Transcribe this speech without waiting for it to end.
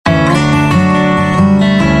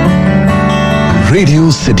Radio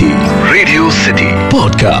city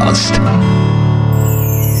podcast.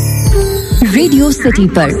 Radio city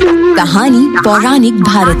पर कहानी पौराणिक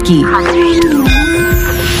भारत की।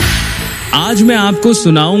 आज मैं आपको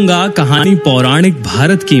सुनाऊंगा कहानी पौराणिक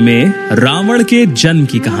भारत की में रावण के जन्म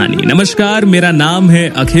की कहानी। नमस्कार, मेरा नाम है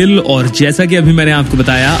अखिल और जैसा कि अभी मैंने आपको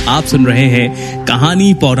बताया, आप सुन रहे हैं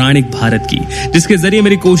कहानी पौराणिक भारत की, जिसके जरिए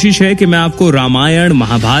मेरी कोशिश है कि मैं आपको रामायण,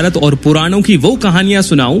 महाभारत और पुराणों की वो कहानियां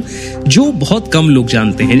सुनाऊं जो बहुत कम लोग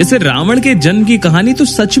जानते हैं। जैसे रावण के जन्म की कहानी तो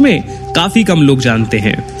सच में काफी कम लोग जानते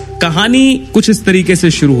हैं। कहानी कुछ इस तरीके से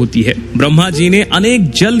शुरू होती है। ब्रह्मा जी ने अनेक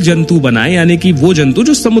जल जंतु बनाए, यानी कि वो जंतु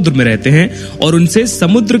जो समुद्र में रहते हैं, और उनसे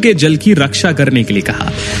समुद्र के जल की रक्षा करने के लिए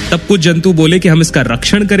कहा। तब कुछ जंतु बोले कि हम इसका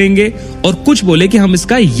रक्षण करेंगे और कुछ बोले कि हम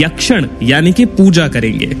इसका यक्षण यानी कि पूजा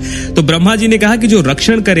करेंगे। तो ब्रह्मा जी ने कहा कि जो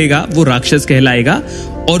रक्षण करेगा वो राक्षस कहलाएगा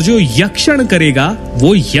और जो यक्षण करेगा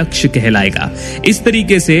वो यक्ष कहलाएगा। इस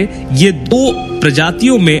तरीके से ये दो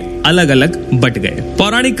प्रजातियों में अलग अलग बट गए।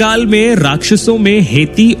 पौराणिक काल में राक्षसों में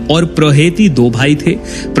हेती और प्रहेती दो भाई थे।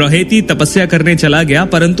 प्रहेती तपस्या करने चला गया,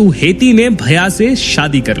 परंतु हेती ने भया से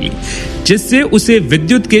शादी कर ली, जिससे उसे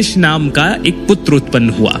विद्युतकेश नाम का एक पुत्र उत्पन्न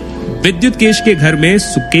हुआ। विद्युतकेश के घर में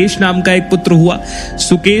सुकेश नाम का एक पुत्र हुआ।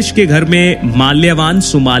 सुकेश के घर में माल्यवान,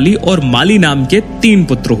 सुमाली और माली नाम के 3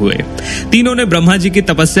 पुत्र हुए। तीनों ने ब्रह्मा जी की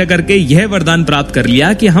तपस्या करके यह वरदान प्राप्त कर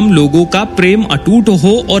लिया कि हम लोगों का प्रेम अटूट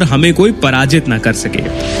हो और हमें कोई पराजित न कर सके।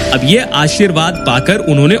 अब यह आशीर्वाद पाकर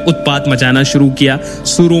उन्होंने उत्पात मचाना शुरू किया,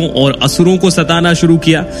 सुरों और असुरों को सताना शुरू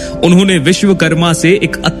किया। उन्होंने विश्वकर्मा से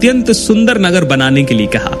एक अत्यंत सुंदर नगर बनाने के लिए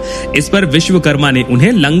कहा। इस पर विश्वकर्मा ने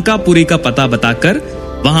उन्हें लंकापुरी का पता बताकर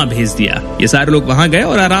वहां भेज दिया। ये सारे लोग वहां गए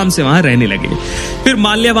और आराम से वहां रहने लगे। फिर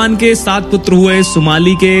माल्यवान के 7 पुत्र हुए,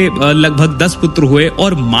 सुमाली के लगभग 10 पुत्र हुए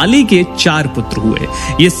और माली के 4 पुत्र हुए।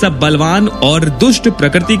 ये सब बलवान और दुष्ट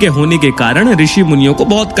प्रकृति के होने के कारण ऋषि मुनियों को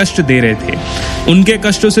बहुत कष्ट दे रहे थे। उनके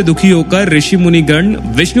कष्टों से दुखी होकर ऋषि मुनिगण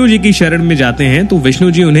विष्णु जी की शरण में जाते हैं। तो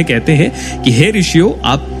विष्णु जी उन्हें कहते हैं कि हे ऋषियों,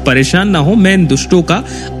 आप परेशान ना हो, मैं इन दुष्टों का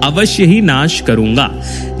अवश्य ही नाश करूंगा।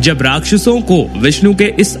 जब राक्षसों को विष्णु के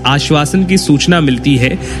इस आश्वासन की सूचना मिलती है,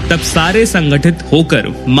 तब सारे संगठित होकर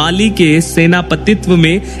माली के सेनापतित्व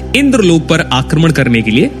में इंद्रलोक पर आक्रमण करने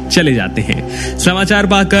के लिए चले जाते हैं। समाचार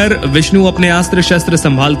पाकर विष्णु अपने अस्त्र शस्त्र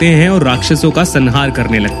संभालते हैं और राक्षसों का संहार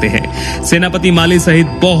करने लगते हैं। सेनापति माली सहित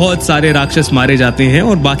बहुत सारे राक्षस मारे जाते हैं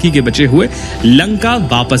और बाकी के बचे हुए लंका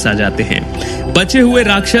वापस आ जाते हैं। बचे हुए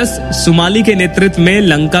राक्षस सुमाली के नेतृत्व में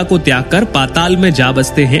लंका को त्याग कर पाताल में जा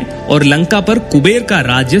बसते हैं और लंका पर कुबेर का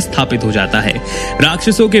राज्य स्थापित हो जाता है।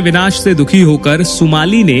 राक्षसों के विनाश से दुखी होकर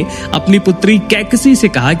सुमाली ने अपनी पुत्री कैकसी से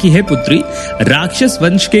कहा कि हे पुत्री, राक्षस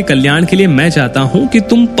वंश के कल्याण के लिए मैं चाहता हूं कि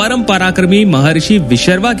तुम परम पराक्रमी महर्षि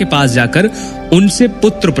विशर्वा के पास जाकर उनसे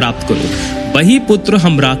पुत्र प्राप्त करो। वही पुत्र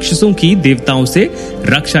हम राक्षसों की देवताओं से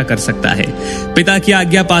रक्षा कर सकता है। पिता की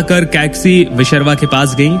आज्ञा पाकर कैकसी विशर्वा के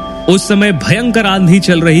पास गई। उस समय भयंकर आंधी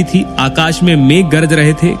चल रही थी, आकाश में मेघ गरज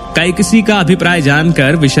रहे थे। कैकसी का अभिप्राय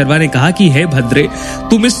जानकर विशर्वा ने कहा कि हे भद्रे,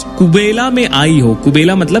 तुम इस कुबेला में आई हो।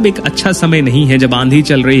 कुबेला मतलब एक अच्छा समय नहीं है, जब आंधी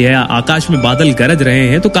चल रही है, आकाश में बादल गरज रहे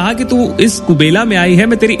हैं। तो कहा कि तू इस कुबेला में आई है,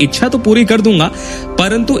 मैं तेरी इच्छा तो पूरी कर दूंगा,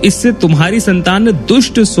 परंतु इससे तुम्हारी संतान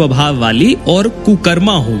दुष्ट स्वभाव वाली और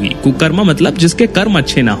कुकर्मा होगी। कुकर्मा मतलब जिसके कर्म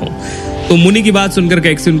अच्छे ना हो। तो मुनि की बात सुनकर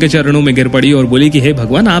कैकसी उनके चरणों में गिर पड़ी और बोली कि हे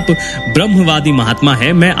भगवान, आप ब्रह्मवादी महात्मा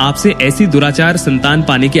हैं, मैं आपसे ऐसी दुराचार संतान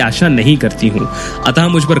पाने की आशा नहीं करती हूँ, अतः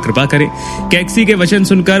मुझ पर कृपा करें। कैकसी के वचन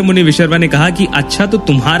सुनकर मुनि विशर्वा ने कहा कि अच्छा, तो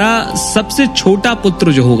तुम्हारा सबसे छोटा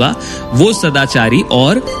पुत्र जो होगा वो सदाचारी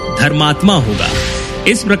और धर्मात्मा होगा।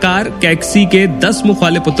 इस प्रकार कैकसी के 10 मुख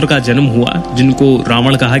वाले पुत्र का जन्म हुआ, जिनको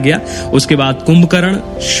रावण कहा गया। उसके बाद कुंभकर्ण,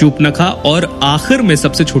 शूर्पणखा और आखिर में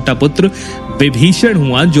सबसे छोटा पुत्र विभीषण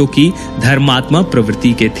हुआ, जो कि धर्मात्मा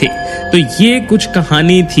प्रवृत्ति के थे। तो ये कुछ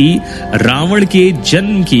कहानी थी रावण के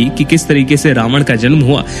जन्म की, कि किस तरीके से रावण का जन्म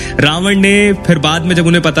हुआ। रावण ने फिर बाद में जब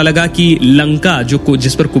उन्हें पता लगा कि लंका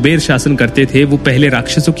जिस पर कुबेर शासन करते थे वो पहले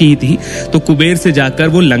राक्षसों की ही थी, तो कुबेर से जाकर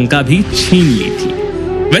वो लंका भी छीन ली थी।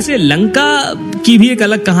 वैसे लंका की भी एक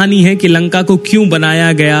अलग कहानी है कि लंका को क्यों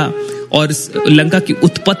बनाया गया और लंका की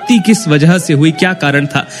उत्पत्ति किस वजह से हुई, क्या कारण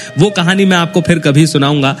था, वो कहानी मैं आपको फिर कभी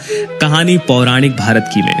सुनाऊंगा कहानी पौराणिक भारत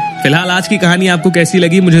की में। फिलहाल आज की कहानी आपको कैसी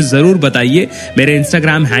लगी मुझे जरूर बताइए मेरे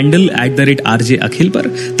इंस्टाग्राम हैंडल @RJ अखिल पर।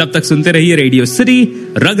 तब तक सुनते रहिए रेडियो सिटी,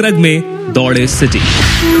 रग रग में दौड़े सिटी।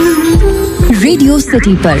 रेडियो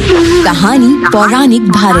सिटी पर कहानी पौराणिक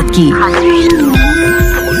भारत की।